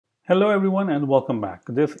Hello everyone and welcome back.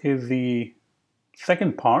 This is the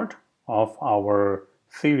second part of our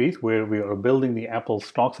series where we are building the Apple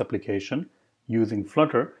Stocks application using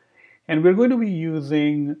Flutter, and we're going to be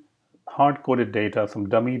using hard-coded data, some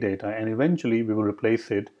dummy data, and eventually we will replace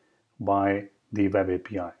it by the web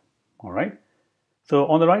API. All right. So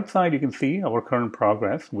on the right side you can see our current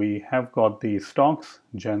progress. We have got the stocks,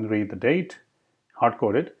 generate the date,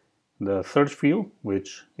 hard-coded, the search field,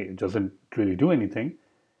 which it doesn't really do anything.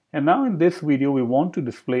 And now in this video, we want to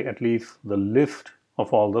display at least the list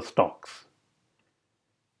of all the stocks.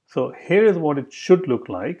 So here is what it should look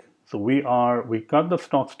like. So we got the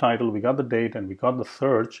stocks title, we got the date, and we got the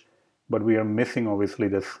search, but we are missing obviously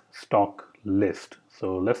this stock list.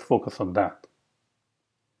 So let's focus on that.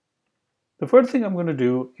 The first thing I'm going to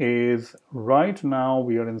do is right now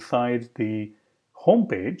we are inside the home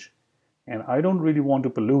page, and I don't really want to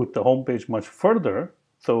pollute the home page much further.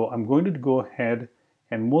 So I'm going to go ahead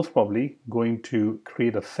and most probably going to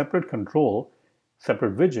create a separate control,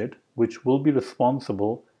 separate widget, which will be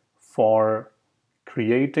responsible for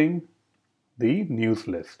creating the news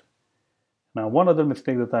list. Now, one other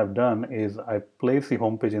mistake that I've done is I place the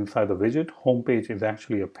home page inside the widget. Home page is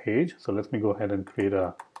actually a page. So let me go ahead and create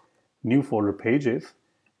a new folder, pages,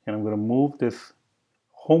 and I'm going to move this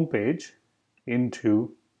home page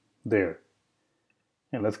into there.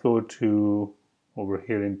 And let's go to over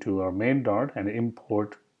here into our main Dart and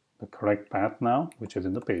import the correct path now, which is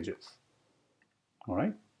in the pages. All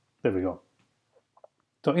right, there we go.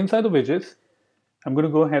 So inside the widgets, I'm going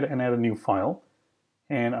to go ahead and add a new file,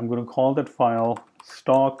 and I'm going to call that file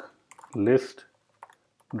stock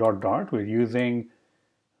list.dart. We're using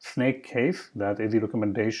snake case. That is the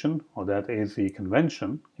recommendation, or that is the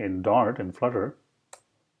convention in Dart and Flutter.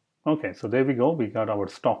 Okay, so there we go. We got our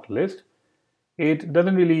stock list. It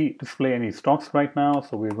doesn't really display any stocks right now,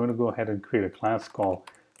 so we're going to go ahead and create a class called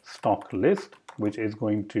stock list, which is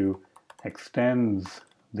going to extend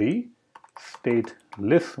the state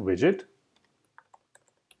list widget.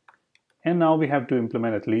 And now we have to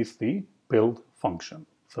implement at least the build function.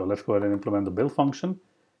 So let's go ahead and implement the build function,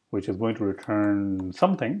 which is going to return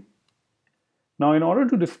something. Now, in order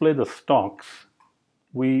to display the stocks,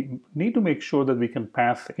 we need to make sure that we can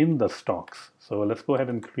pass in the stocks. So let's go ahead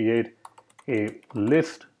and create a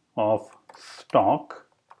list of stock,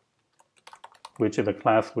 which is a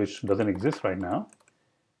class which doesn't exist right now,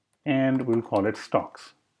 and we'll call it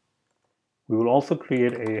stocks. We will also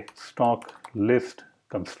create a stock list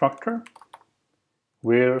constructor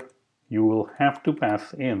where you will have to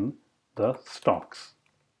pass in the stocks.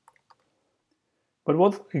 But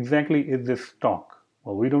what exactly is this stock?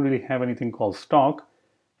 Well, we don't really have anything called stock,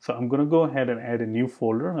 so I'm going to go ahead and add a new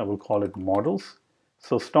folder. I will call it models.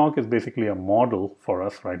 So stock is basically a model for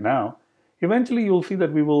us right now. Eventually you'll see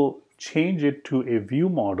that we will change it to a view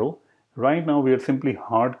model. Right now we are simply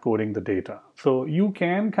hard coding the data. So you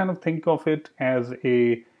can kind of think of it as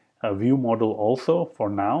a view model also for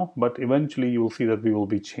now, but eventually you will see that we will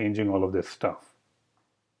be changing all of this stuff.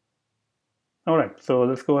 All right, so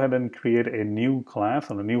let's go ahead and create a new class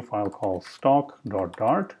on a new file called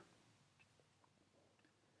stock.dart.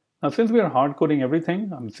 Now, since we are hard coding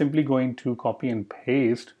everything, I'm simply going to copy and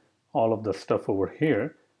paste all of the stuff over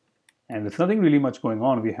here. And there's nothing really much going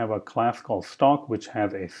on. We have a class called stock, which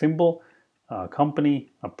has a symbol, a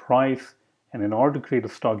company, a price. And in order to create a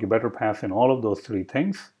stock, you better pass in all of those three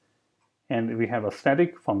things. And we have a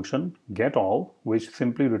static function, getAll, which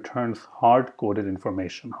simply returns hard-coded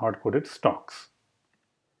information, hard-coded stocks.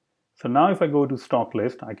 So now if I go to stock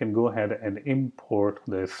list, I can go ahead and import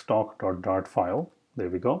the stock.dart file. There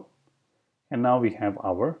we go. And now we have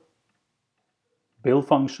our build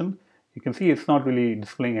function. You can see it's not really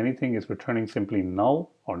displaying anything. It's returning simply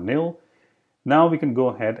null or nil. Now we can go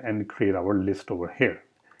ahead and create our list over here.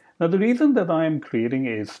 Now the reason that I am creating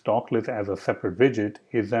a stock list as a separate widget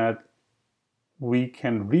is that we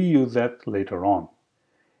can reuse that later on.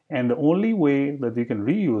 And the only way that we can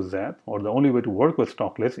reuse that, or the only way to work with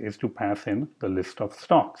stock list, is to pass in the list of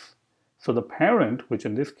stocks. So the parent, which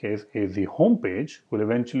in this case is the home page, will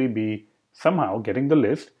eventually be somehow getting the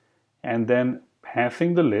list and then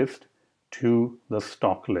passing the list to the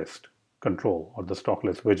stock list control or the stock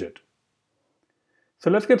list widget. So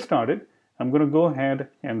let's get started. I'm going to go ahead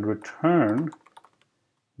and return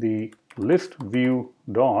the list view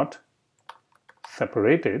dot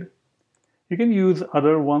separated. You can use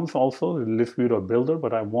other ones also, the list view dot builder,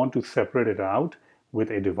 but I want to separate it out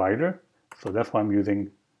with a divider. So that's why I'm using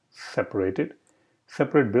separated.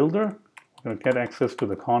 Separate builder, I'm going to get access to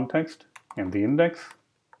the context and the index,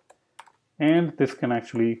 and this can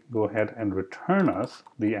actually go ahead and return us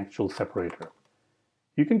the actual separator.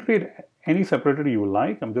 You can create any separator you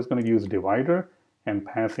like. I'm just going to use divider and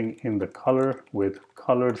passing in the color with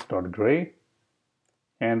colors.gray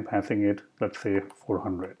and passing it, let's say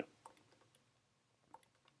 400.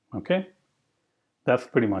 Okay, that's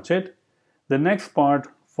pretty much it. The next part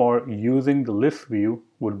for using the list view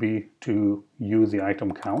would be to use the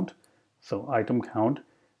item count. So item count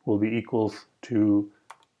will be equals to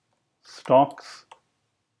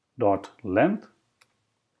stocks.length,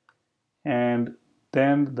 and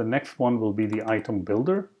then the next one will be the item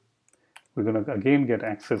builder. We're going to again get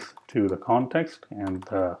access to the context and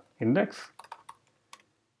the index,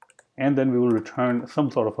 and then we will return some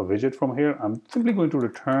sort of a widget from here. I'm simply going to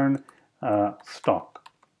return stock.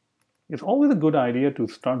 It's always a good idea to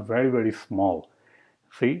start very, very small.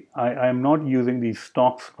 See, I am not using these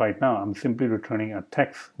stocks right now. I'm simply returning a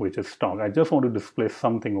text, which is stock. I just want to display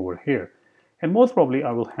something over here. And most probably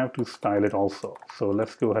I will have to style it also. So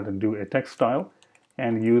let's go ahead and do a text style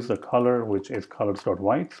and use the color, which is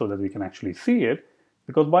colors.white, so that we can actually see it,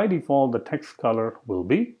 because by default the text color will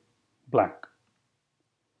be black.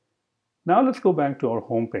 Now let's go back to our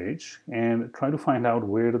home page and try to find out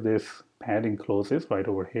where this padding closes, right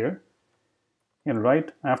over here. And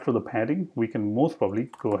right after the padding, we can most probably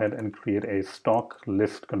go ahead and create a stock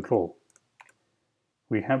list control.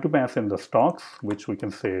 We have to pass in the stocks, which we can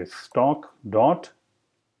say stock dot,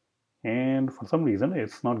 and for some reason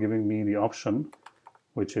it's not giving me the option,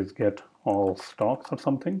 which is get all stocks or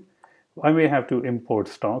something. I may have to import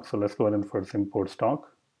stock, so let's go ahead and first import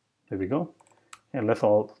stock. There we go. And let's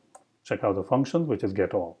all check out the function, which is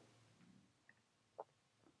get all.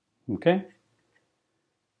 Okay.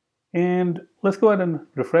 And let's go ahead and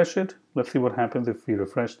refresh it. Let's see what happens if we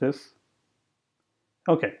refresh this.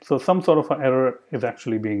 Okay, so some sort of an error is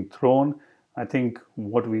actually being thrown. I think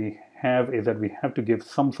what we have is that we have to give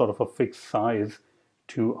some sort of a fixed size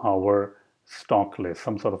to our stock list,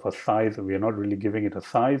 some sort of a size. We are not really giving it a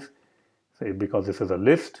size, say, because this is a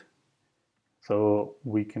list. So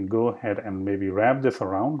we can go ahead and maybe wrap this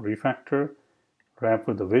around, refactor, wrap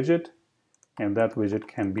with the widget, and that widget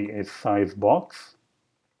can be a size box.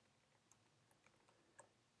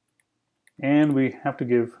 And we have to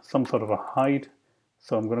give some sort of a height.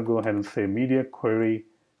 So I'm going to go ahead and say media query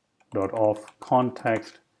dot of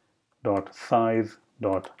context dot size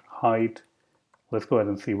dot height. Let's go ahead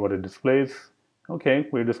and see what it displays. Okay,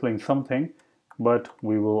 we're displaying something, but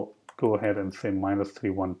we will go ahead and say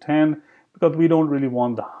 -3110 because we don't really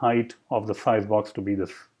want the height of the size box to be the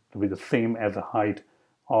same as the height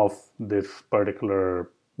of this particular,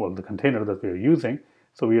 well, the container that we are using.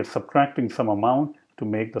 So we are subtracting some amount to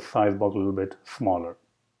make the size box a little bit smaller.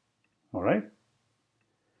 All right.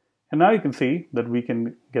 And now you can see that we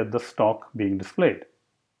can get the stock being displayed.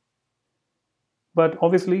 But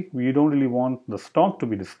obviously, you don't really want the stock to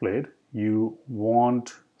be displayed. You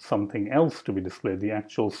want something else to be displayed, the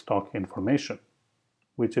actual stock information,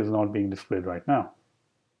 which is not being displayed right now.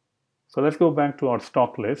 So let's go back to our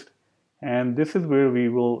stock list. And this is where we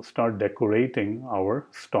will start decorating our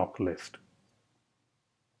stock list.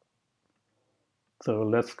 So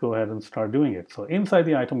let's go ahead and start doing it. So inside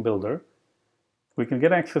the item builder, we can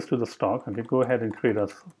get access to the stock and go ahead and create a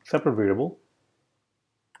separate variable,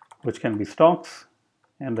 which can be stocks,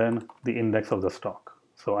 and then the index of the stock.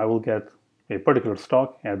 So I will get a particular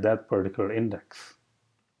stock at that particular index.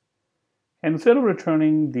 And instead of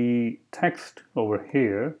returning the text over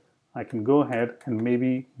here, I can go ahead and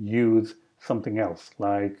maybe use something else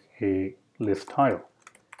like a list tile.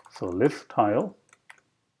 So list tile,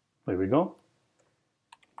 there we go.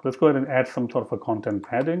 Let's go ahead and add some sort of a content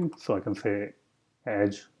padding. So I can say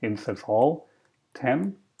edge insets all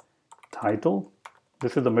 10 title.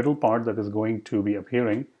 This is the middle part that is going to be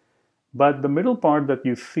appearing, but the middle part that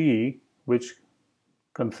you see, which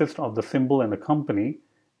consists of the symbol and the company,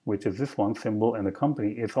 which is this one, symbol and the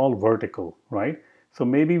company, is all vertical, right? So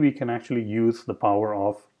maybe we can actually use the power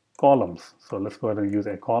of columns. So let's go ahead and use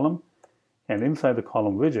a column, and inside the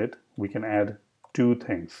column widget we can add two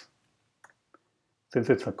things. Since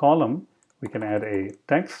it's a column, we can add a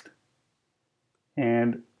text,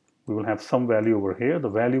 and we will have some value over here. The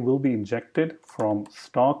value will be injected from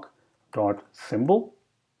stock.symbol,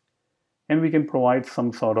 and we can provide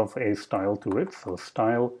some sort of a style to it. So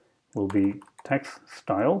style will be text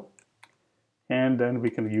style, and then we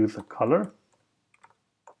can use a color.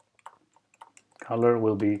 Color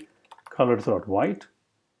will be colors.white,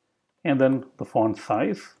 and then the font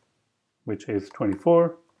size, which is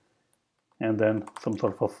 24, and then some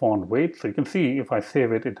sort of a font weight. So you can see if I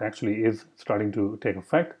save it, it actually is starting to take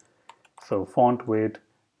effect. So font weight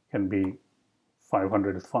can be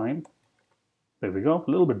 500 is fine. There we go, a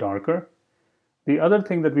little bit darker. The other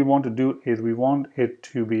thing that we want to do is we want it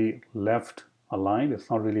to be left aligned. It's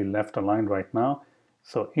not really left aligned right now.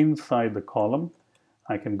 So inside the column,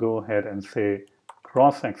 I can go ahead and say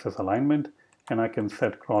cross-axis alignment, and I can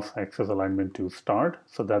set cross-axis alignment to start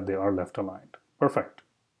so that they are left aligned. Perfect,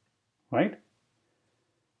 right?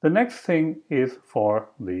 The next thing is for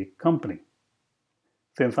the company.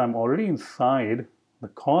 Since I'm already inside the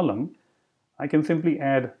column, I can simply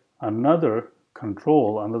add another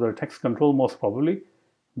control, another text control most probably,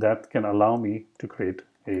 that can allow me to create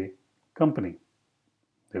a company.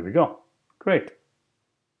 There we go. Great.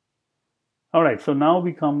 All right, so now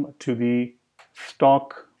we come to the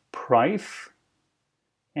stock price,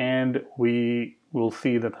 and we will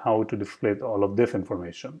see that how to display all of this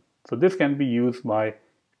information. So this can be used by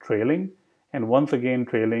trailing, and once again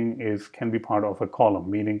trailing can be part of a column,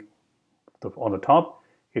 meaning on the top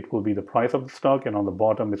it will be the price of the stock, and on the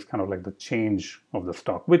bottom it's kind of like the change of the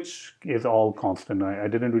stock, which is all constant. I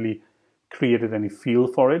didn't really create any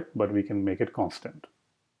field for it, but we can make it constant.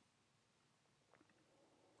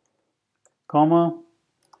 Comma,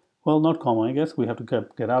 well, not comma, I guess we have to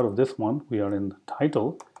get out of this one. We are in the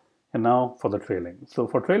title, and now for the trailing. So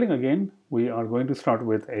for trailing again, we are going to start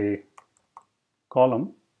with a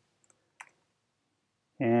column,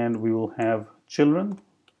 and we will have children,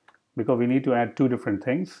 because we need to add two different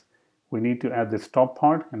things. We need to add this top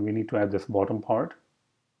part, and we need to add this bottom part.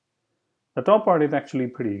 The top part is actually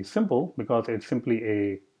pretty simple because it's simply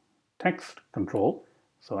a text control,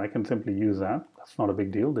 so I can simply use that. That's not a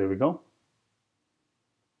big deal. There we go.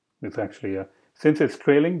 It's actually since it's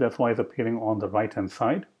trailing, that's why it's appearing on the right hand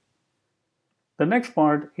side. The next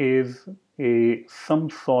part is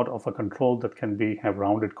some sort of a control that can have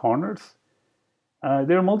rounded corners.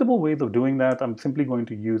 There are multiple ways of doing that. I'm simply going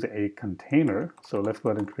to use a container. So let's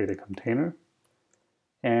go ahead and create a container.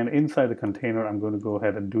 And inside the container, I'm going to go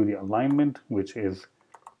ahead and do the alignment, which is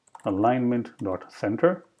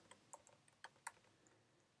alignment.center.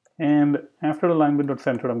 And after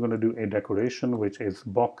alignment.center, I'm going to do a decoration, which is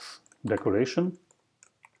box decoration.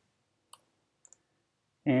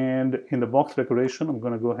 And in the box decoration, I'm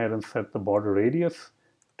going to go ahead and set the border radius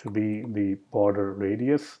to be the border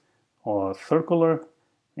radius or circular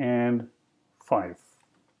and 5.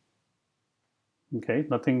 Okay,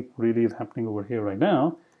 nothing really is happening over here right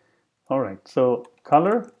now. All right, so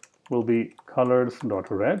color will be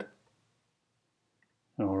colors.red.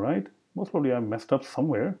 All right, most probably I messed up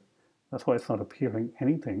somewhere. That's why it's not appearing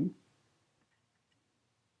anything.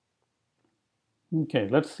 Okay,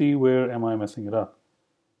 let's see where am I messing it up.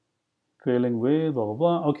 Trailing width, blah, blah,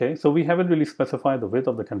 blah. Okay, so we haven't really specified the width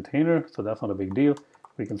of the container, so that's not a big deal.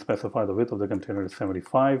 We can specify the width of the container is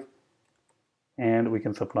 75, and we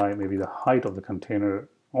can supply maybe the height of the container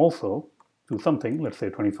also to something. Let's say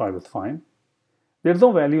 25 is fine. There's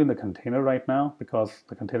no value in the container right now because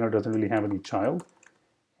the container doesn't really have any child,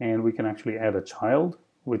 and we can actually add a child,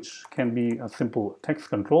 which can be a simple text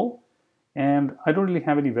control. And I don't really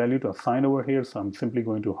have any value to assign over here, so I'm simply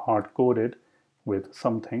going to hard code it with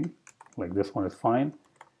something like this one is fine.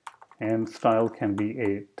 And style can be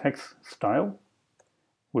a text style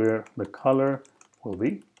where the color will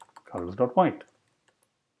be colors.white.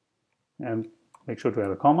 And make sure to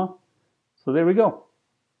add a comma. So there we go.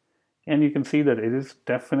 And you can see that it is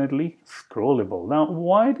definitely scrollable. Now,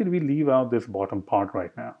 why did we leave out this bottom part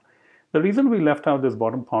right now? The reason we left out this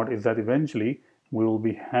bottom part is that eventually we will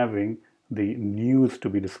be having the news to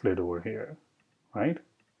be displayed over here, right?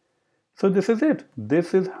 So this is it.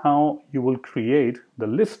 This is how you will create the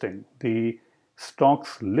listing, the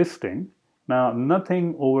stocks listing. Now,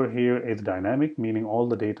 nothing over here is dynamic, meaning all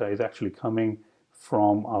the data is actually coming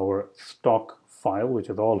from our stock file, which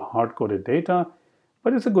is all hard-coded data.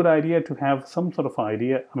 But it's a good idea to have some sort of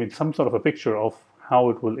idea, some sort of a picture of how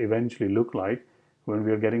it will eventually look like when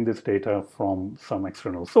we are getting this data from some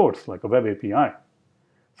external source, like a web API.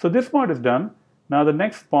 So this part is done. Now the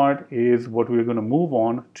next part is what we're going to move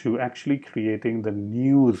on to actually creating the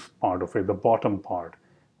news part of it, the bottom part,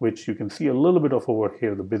 which you can see a little bit of over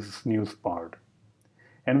here, the business news part.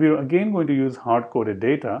 And we're again going to use hard-coded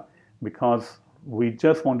data because we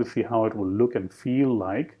just want to see how it will look and feel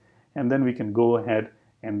like, and then we can go ahead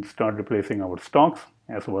and start replacing our stocks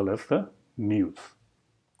as well as the news.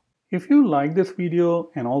 If you like this video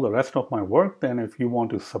and all the rest of my work, then if you want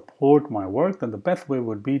to support my work, then the best way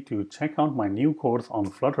would be to check out my new course on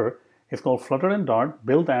Flutter. It's called Flutter and Dart,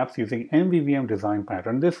 Build Apps Using MVVM Design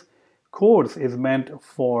Pattern. This course is meant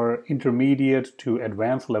for intermediate to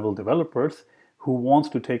advanced level developers who wants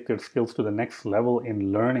to take their skills to the next level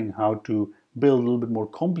in learning how to build a little bit more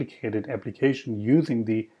complicated application using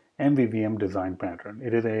the MVVM design pattern.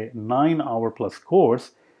 It is a 9-hour plus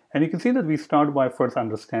course, And you can see that we start by first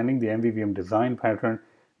understanding the MVVM design pattern.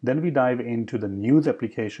 Then we dive into the news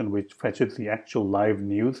application, which fetches the actual live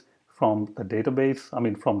news from the database,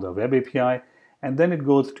 from the web API. And then it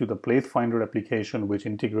goes to the Place Finder application, which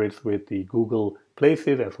integrates with the Google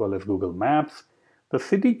Places as well as Google Maps. The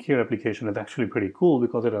City Care application is actually pretty cool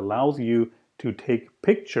because it allows you to take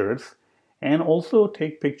pictures and also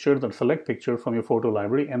take pictures or select pictures from your photo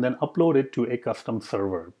library and then upload it to a custom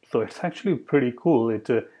server. So it's actually pretty cool. It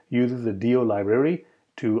uses the DO library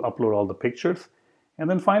to upload all the pictures. And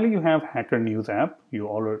then finally, you have Hacker News app. You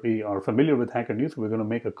already are familiar with Hacker News. We're going to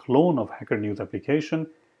make a clone of Hacker News application.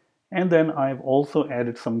 And then I've also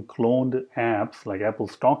added some cloned apps like Apple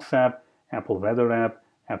Stocks app, Apple Weather app,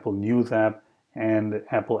 Apple News app, and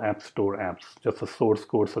Apple App Store apps, just a source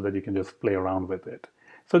code so that you can just play around with it.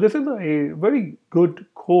 So this is a very good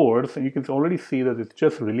course, and you can already see that it's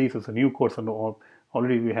just released. It's a new course, and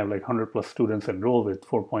already we have like 100 plus students enrolled with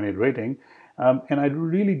 4.8 rating. And I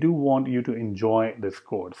really do want you to enjoy this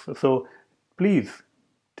course. So please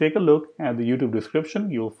take a look at the YouTube description.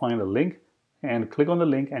 You'll find a link and click on the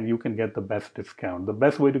link and you can get the best discount. The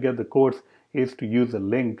best way to get the course is to use the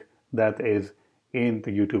link that is in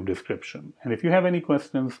the YouTube description. And if you have any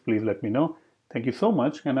questions, please let me know. Thank you so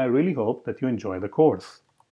much, and I really hope that you enjoy the course.